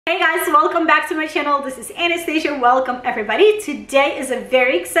Hey guys, welcome back to my channel. This is Anastasia. Welcome everybody. Today is a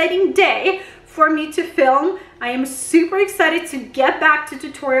very exciting day for me to film. I am super excited to get back to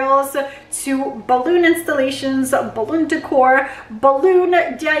tutorials, to balloon installations, balloon decor, balloon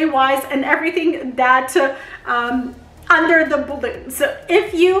DIYs, and everything that under the balloons.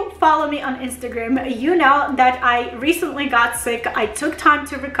 If you follow me on Instagram, you know that I recently got sick. I took time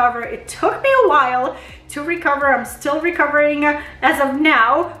to recover. It took me a while to recover. I'm still recovering as of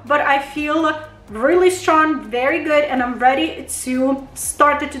now, but I feel really strong, very good, and I'm ready to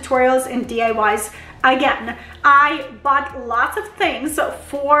start the tutorials and DIYs again. I bought lots of things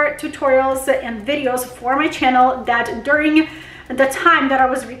for tutorials and videos for my channel that during the time that I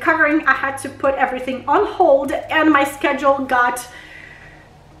was recovering, I had to put everything on hold, and my schedule got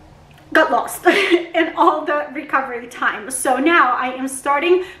lost in all the recovery time. So now I am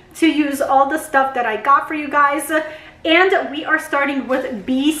starting to use all the stuff that I got for you guys, and we are starting with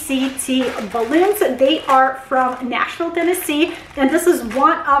BCT balloons. They are from Nashville, Tennessee, and this is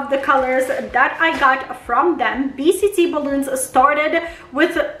one of the colors that I got from them. BCT balloons started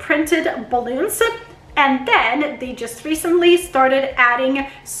with printed balloons, and then they just recently started adding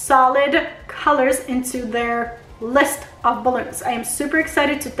solid colors into their list of balloons. I am super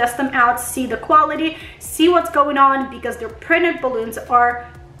excited to test them out, see the quality, see what's going on, because their printed balloons are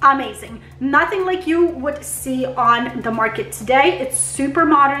amazing. Nothing like you would see on the market today. It's super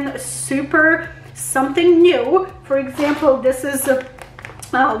modern, super something new. For example, this is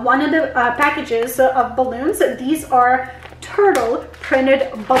one of the packages of balloons. These are turtle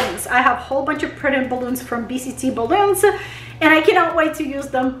printed balloons. I have a whole bunch of printed balloons from BCT balloons, and I cannot wait to use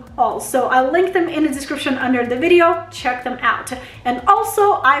them all. So I'll link them in the description under the video. Check them out. And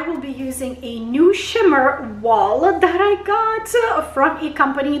also I will be using a new shimmer wall that I got from a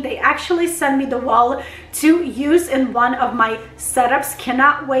company. They actually sent me the wall to use in one of my setups.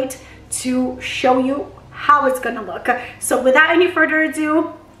 Cannot wait to show you how it's gonna look. So without any further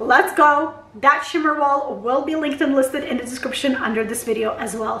ado, let's go. That shimmer wall will be linked and listed in the description under this video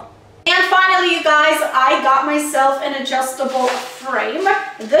as well. And finally, you guys, I got myself an adjustable frame.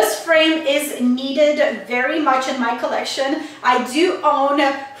 This frame is needed very much in my collection. I do own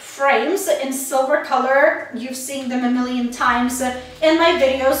frames in silver color. You've seen them a million times in my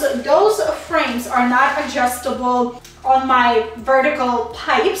videos. Those frames are not adjustable on my vertical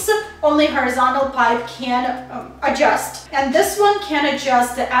pipes. Only horizontal pipe can adjust, and this one can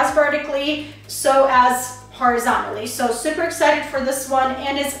adjust as vertically so as horizontally. So super excited for this one,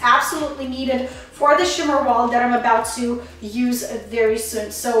 and it's absolutely needed for the shimmer wall that I'm about to use very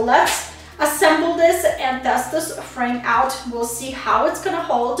soon. So let's assemble this and test this frame out. We'll see how it's gonna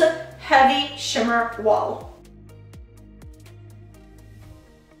hold heavy shimmer wall.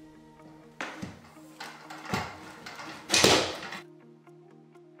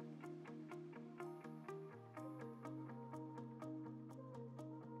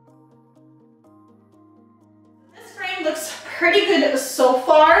 Looks pretty good so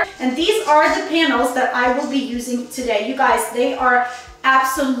far, and these are the panels that I will be using today. You guys, they are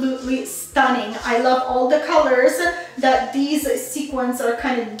absolutely stunning. I love all the colors that these sequins are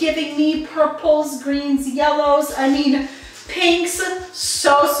kind of giving me. Purples, greens, yellows, I mean pinks.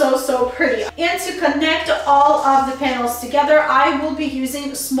 So pretty. And to connect all of the panels together, I will be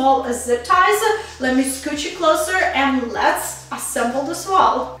using small zip ties. Let me scooch you closer and let's assemble this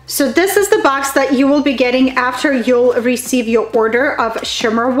wall. So this is the box that you will be getting after you'll receive your order of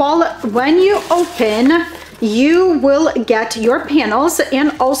shimmer wall. When you open, you will get your panels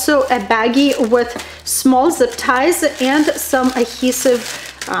and also a baggie with small zip ties and some adhesive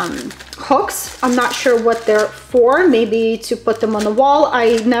hooks. I'm not sure what they're for, maybe to put them on the wall.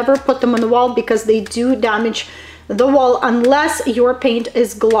 I never put them on the wall because they do damage the wall unless your paint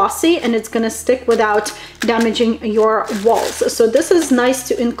is glossy, and it's gonna stick without damaging your walls. So this is nice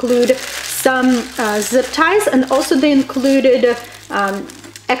to include some zip ties, and also they included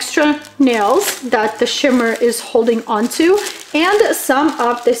extra nails that the shimmer is holding onto, and some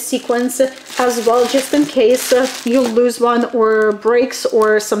of the sequins as well, just in case you lose one or breaks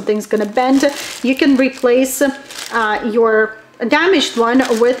or something's gonna bend. You can replace your damaged one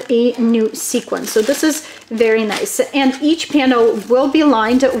with a new sequin. So this is very nice, and each panel will be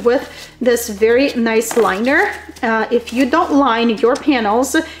lined with this very nice liner. If you don't line your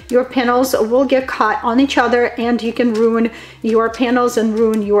panels will get caught on each other, and you can ruin your panels and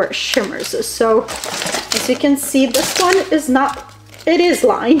ruin your shimmers. So as you can see, this one is not, it is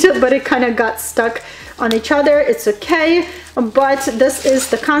lined, but it kind of got stuck on each other. It's okay, but this is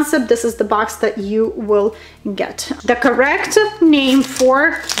the concept. This is the box that you will get. The correct name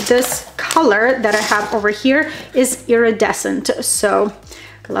for this color that I have over here is iridescent. So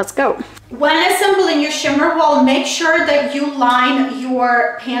Let's go. When assembling your shimmer wall, make sure that you line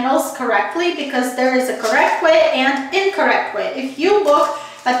your panels correctly, because there is a correct way and incorrect way. If you look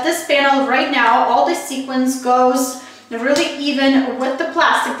at this panel right now, all the sequins goes really even with the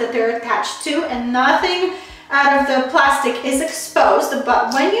plastic that they're attached to, and nothing out of the plastic is exposed.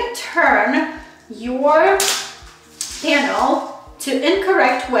 But when you turn your panel to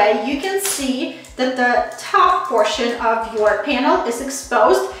incorrect way, you can see that the top portion of your panel is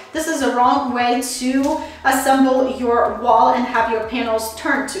exposed. This is a wrong way to assemble your wall and have your panels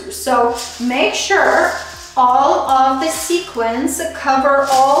turned to. So make sure all of the sequins cover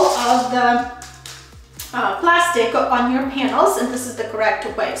all of the plastic on your panels, and this is the correct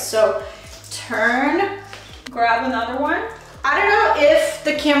way. So turn, grab another one. I don't know if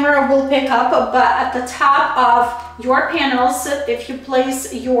the camera will pick up, but at the top of your panels, if you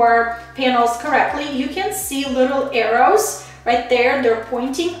place your panels correctly, you can see little arrows right there. They're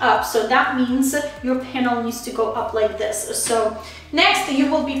pointing up, so that means your panel needs to go up like this. So next, you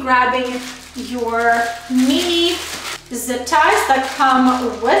will be grabbing your mini zip ties that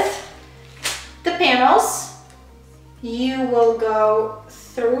come with the panels. You will go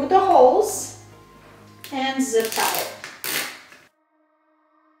through the holes and zip tie it.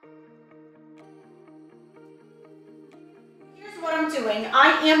 What I'm doing,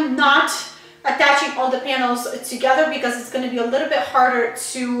 I am not attaching all the panels together because it's going to be a little bit harder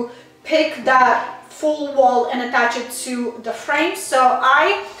to pick that full wall and attach it to the frame. So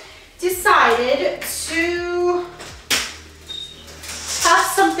I decided to have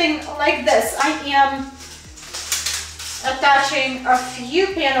something like this. I am attaching a few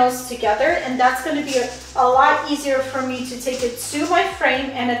panels together, and that's going to be a lot easier for me to take it to my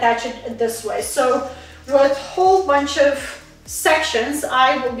frame and attach it this way. So with a whole bunch of sections,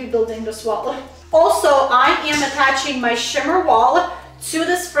 I will be building this wall. Also, I am attaching my shimmer wall to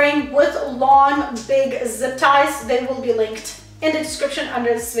this frame with long, big zip ties. They will be linked in the description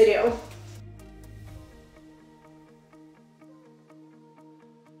under this video.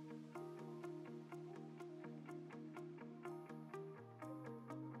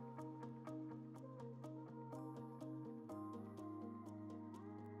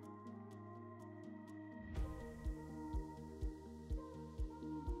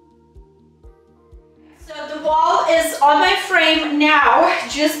 So the wall is on my frame now,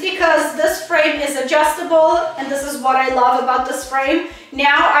 just because this frame is adjustable, and this is what I love about this frame.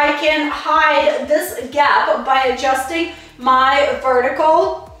 Now I can hide this gap by adjusting my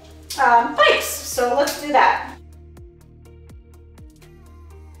vertical pipes. So let's do that.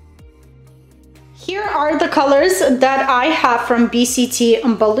 Here are the colors that I have from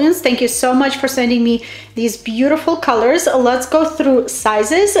BCT balloons. Thank you so much for sending me these beautiful colors. Let's go through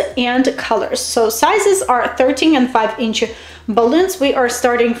sizes and colors. So sizes are 13 and 5-inch balloons. We are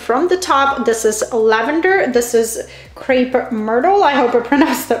starting from the top. This is lavender. This is crepe myrtle. I hope I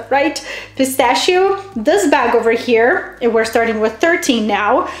pronounced that right. Pistachio. This bag over here, we're starting with 13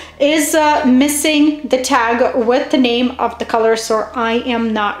 now, is missing the tag with the name of the color, so I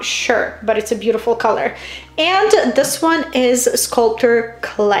am not sure, but it's a beautiful color. And this one is sculptor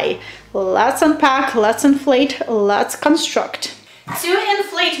clay. Let's unpack, let's inflate, let's construct. To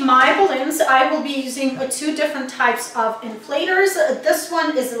inflate my balloons, I will be using two different types of inflators. This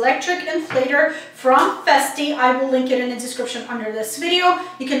one is electric inflator from Festi. I will link it in the description under this video.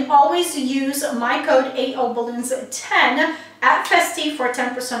 You can always use my code AOBalloons10 at Festi for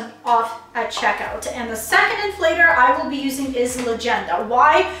 10% off at checkout. And the second inflator I will be using is Legenda.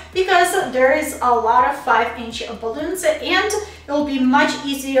 Why? Because there is a lot of 5-inch balloons, and it will be much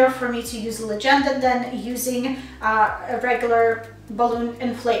easier for me to use Legenda than using a regular balloon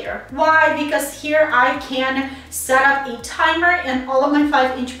inflator. Why? Because here I can set up a timer, and all of my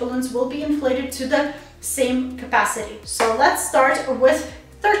 5-inch balloons will be inflated to the same capacity. So let's start with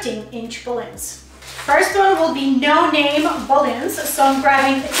 13-inch balloons. First one will be no-name balloons. So I'm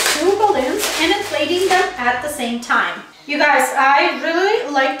grabbing 2 balloons and inflating them at the same time. You guys, I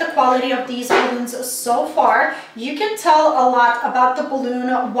really like the quality of these balloons so far. You can tell a lot about the balloon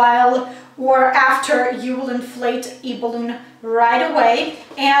while or after you will inflate a balloon right away.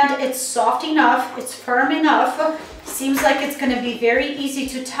 And it's soft enough, it's firm enough. Seems like it's going to be very easy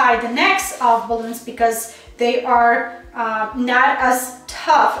to tie the necks of balloons because they are not as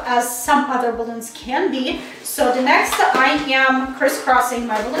tough as some other balloons can be. So the next, I am crisscrossing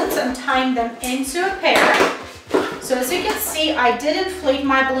my balloons and tying them into a pair. So as you can see, I did inflate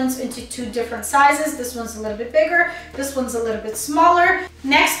my balloons into 2 different sizes. This one's a little bit bigger, this one's a little bit smaller.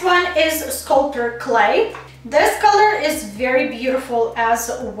 Next one is sculptor clay. This color is very beautiful as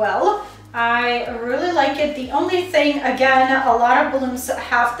well. I really like it. The only thing, again, a lot of balloons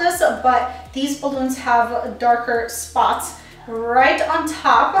have this, but these balloons have darker spots right on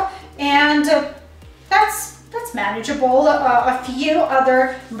top, and that's manageable. A few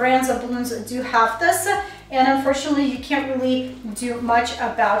other brands of balloons do have this, and unfortunately you can't really do much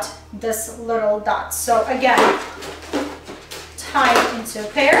about this little dot. So again, tie it into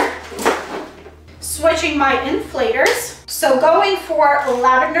a pair. Switching my inflators. So going for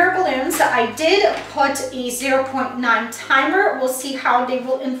lavender balloons, I did put a 0.9 timer. We'll see how they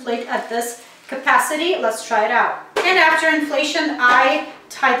will inflate at this capacity. Let's try it out. And after inflation, I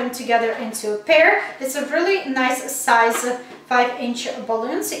tie them together into a pair. It's a really nice size 5-inch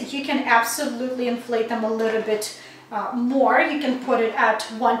balloons. You can absolutely inflate them a little bit more. You can put it at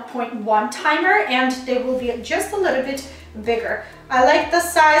 1.1 timer and they will be just a little bit bigger. I like the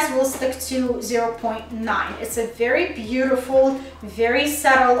size. We'll stick to 0.9. It's a very beautiful, very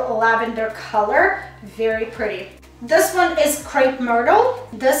subtle lavender color. Very pretty. This one is crepe myrtle.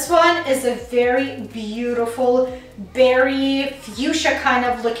 This one is a very beautiful berry fuchsia kind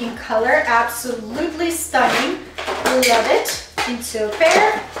of looking color. Absolutely stunning. Love it. Into a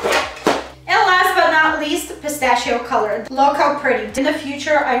pair. And last but not least, pistachio color. Look how pretty. In the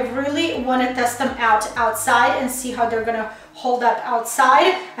future, I really want to test them out outside and see how they're gonna hold up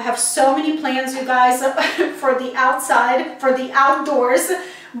outside. I have so many plans, you guys, for the outside, for the outdoors,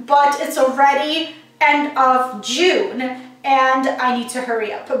 but it's already end of June and I need to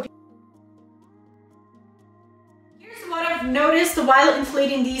hurry up. Here's what I've noticed while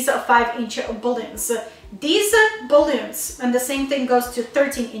inflating these 5-inch balloons. These balloons, and the same thing goes to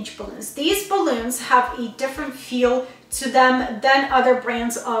 13-inch balloons, these balloons have a different feel to them than other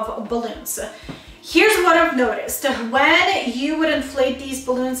brands of balloons. Here's what I've noticed. When you would inflate these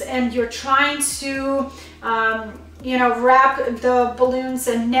balloons and you're trying to you know, wrap the balloons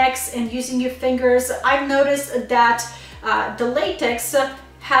and necks and using your fingers, I've noticed that the latex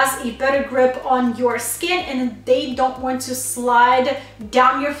has a better grip on your skin and they don't want to slide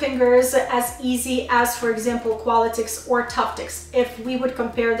down your fingers as easy as, for example, Qualitix or Tuftex, if we would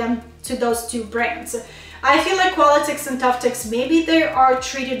compare them to those two brands. I feel like Qualitix and Tuftex, maybe they are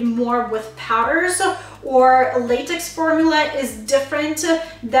treated more with powders, or latex formula is different,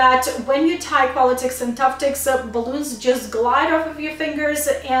 that when you tie Qualitix and Tuftex, balloons just glide off of your fingers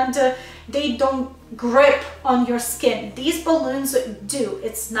and they don't grip on your skin. These balloons do.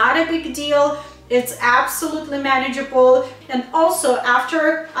 It's not a big deal. It's absolutely manageable. And also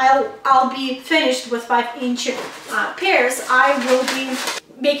after I'll be finished with 5-inch pairs, I will be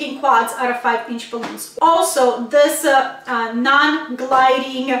making quads out of 5-inch balloons. Also, this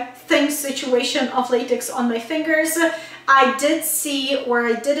non-gliding thing situation of latex on my fingers, I did see, or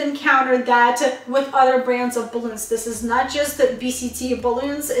I did encounter that with other brands of balloons. This is not just BCT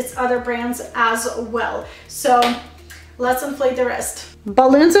balloons, it's other brands as well. So let's inflate the rest.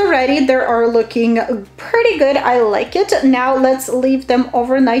 Balloons are ready. They are looking pretty good. I like it. Now let's leave them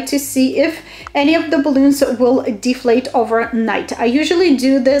overnight to see if any of the balloons will deflate overnight. I usually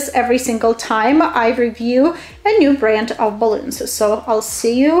do this every single time I review a new brand of balloons. So I'll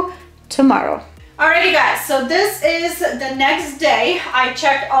see you tomorrow. Alrighty guys, so this is the next day. I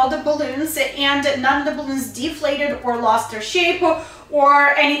checked all the balloons and none of the balloons deflated or lost their shape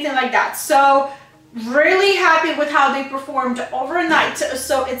or anything like that. So really happy with how they performed overnight.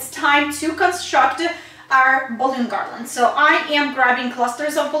 So it's time to construct our balloon garland. So I am grabbing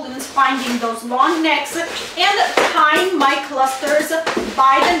clusters of balloons, finding those long necks and tying my clusters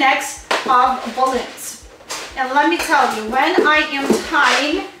by the necks of balloons. And let me tell you, when I am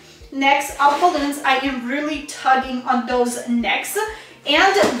tying necks of balloons, I am really tugging on those necks,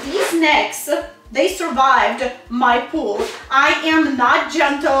 and these necks, they survived my pull. I am not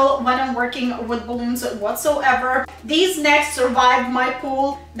gentle when I'm working with balloons whatsoever. These necks survived my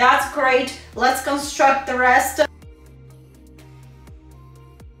pull. That's great. Let's construct the rest.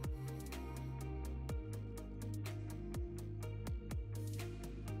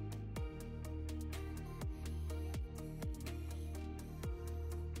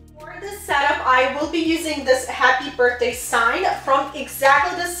 For this setup, I will be using this happy birthday sign from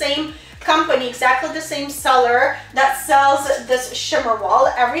exactly the same company, exactly the same seller that sells this shimmer wall.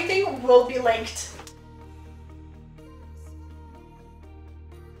 Everything will be linked.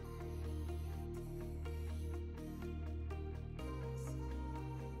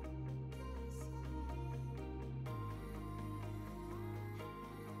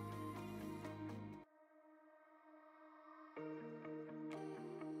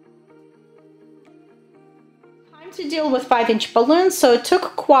 Time to deal with 5-inch balloons. So I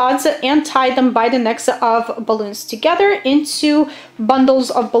took quads and tied them by the necks of balloons together into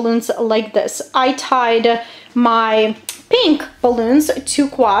bundles of balloons like this. I tied my pink balloons to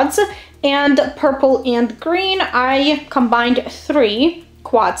quads, and purple and green, I combined 3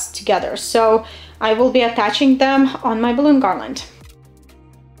 quads together. So I will be attaching them on my balloon garland.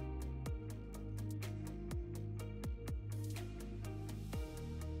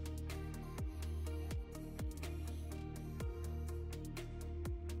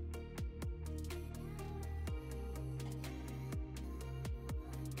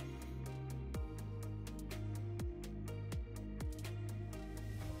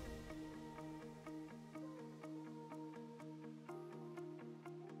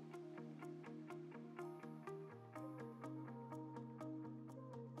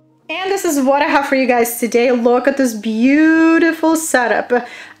 And this is what I have for you guys today. Look at this beautiful setup.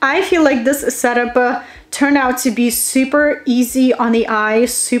 I feel like this setup turned out to be super easy on the eye,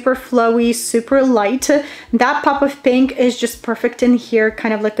 super flowy, super light. That pop of pink is just perfect in here,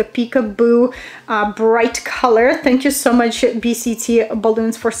 kind of like a peekaboo bright color. Thank you so much, BCT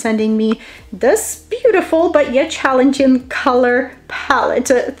Balloons, for sending me this beautiful but yet challenging color palette.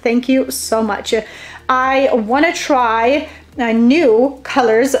 Thank you so much. I want to try new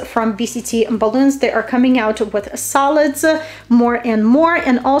colors from BCT Balloons. They are coming out with solids more and more,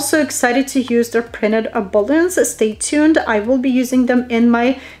 and also excited to use their printed balloons. Stay tuned. I will be using them in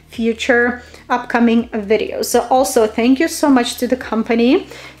my future upcoming videos. So also thank you so much to the company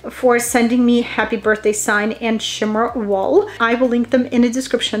for sending me happy birthday sign and shimmer wall. I will link them in the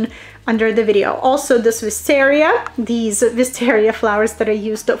description under the video. Also this wisteria, these wisteria flowers that I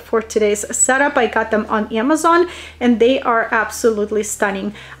used for today's setup, I got them on Amazon and they are absolutely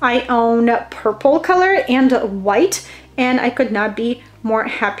stunning. I own purple color and white, and I could not be more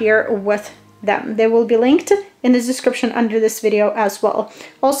happier with them. They will be linked in the description under this video as well.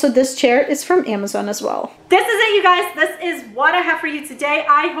 Also, this chair is from Amazon as well. This is it, you guys. This is what I have for you today.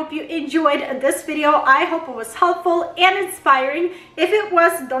 I hope you enjoyed this video. I hope it was helpful and inspiring. If it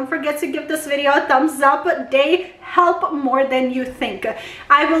was, don't forget to give this video a thumbs up. They help more than you think.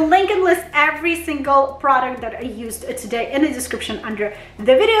 I will link and list every single product that I used today in the description under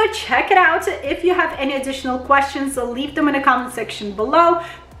the video. Check it out. If you have any additional questions, leave them in the comment section below.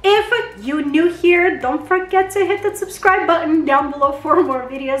 If you're new here, don't forget to hit the subscribe button down below for more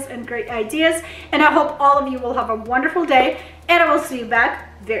videos and great ideas. And I hope all of you will have a wonderful day, and I will see you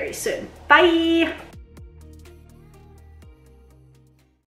back very soon. Bye!